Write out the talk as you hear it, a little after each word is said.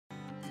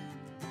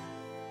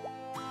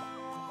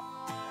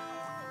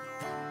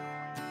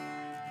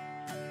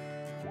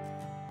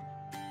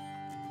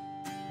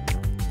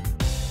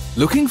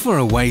Looking for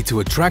a way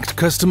to attract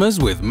customers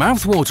with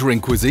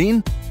mouth-watering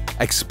cuisine?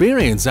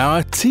 Experience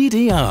our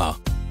TDR.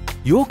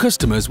 Your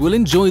customers will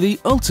enjoy the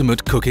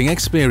ultimate cooking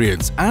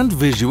experience and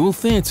visual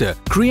theatre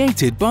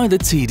created by the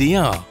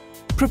TDR.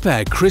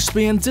 Prepare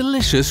crispy and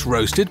delicious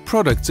roasted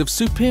products of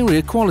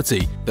superior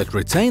quality that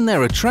retain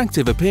their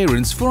attractive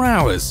appearance for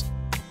hours.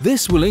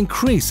 This will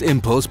increase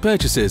impulse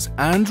purchases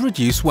and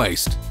reduce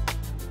waste.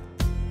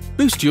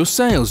 Boost your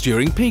sales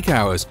during peak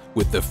hours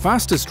with the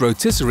fastest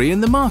rotisserie in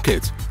the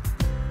market.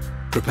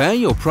 Prepare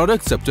your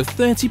products up to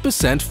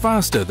 30%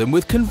 faster than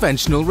with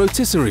conventional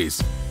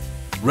rotisseries.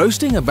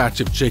 Roasting a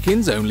batch of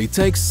chickens only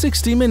takes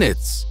 60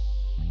 minutes.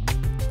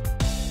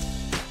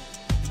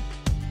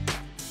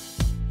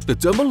 The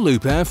double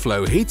loop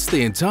airflow heats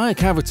the entire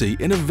cavity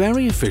in a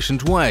very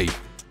efficient way,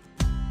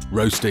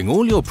 roasting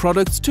all your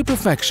products to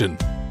perfection.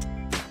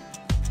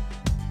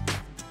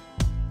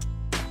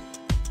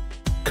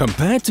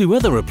 Compared to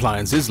other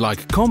appliances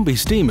like combi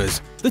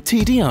steamers, the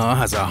TDR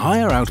has a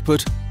higher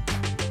output,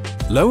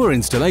 lower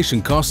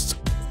installation costs,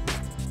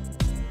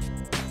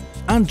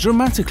 and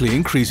dramatically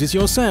increases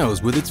your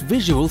sales with its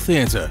visual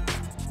theatre.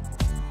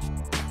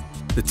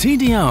 The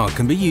TDR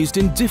can be used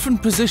in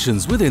different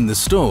positions within the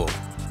store,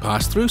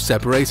 pass-through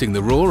separating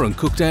the raw and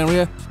cooked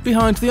area,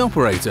 behind the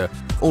operator,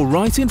 or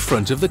right in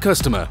front of the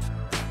customer.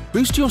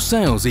 Boost your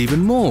sales even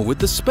more with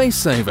the Space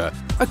Saver,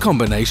 a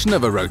combination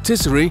of a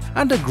rotisserie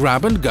and a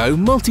grab-and-go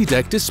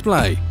multi-deck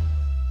display.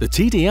 The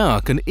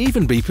TDR can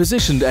even be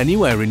positioned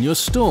anywhere in your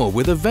store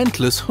with a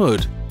ventless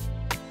hood.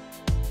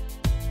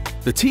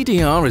 The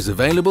TDR is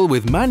available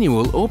with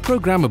manual or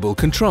programmable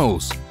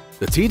controls.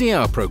 The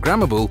TDR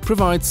Programmable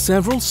provides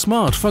several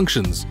smart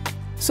functions.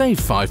 Save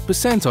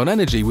 5% on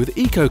energy with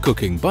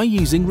eco-cooking by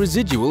using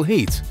residual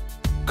heat.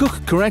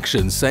 Cook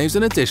correction saves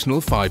an additional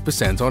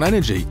 5% on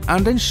energy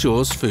and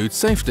ensures food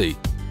safety.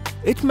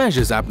 It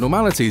measures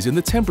abnormalities in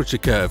the temperature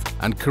curve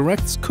and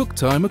corrects cook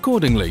time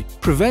accordingly,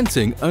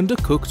 preventing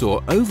undercooked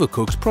or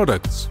overcooked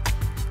products.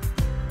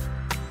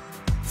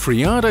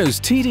 Fri-Jado's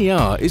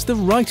TDR is the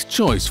right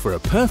choice for a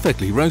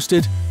perfectly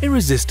roasted,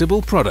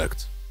 irresistible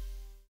product.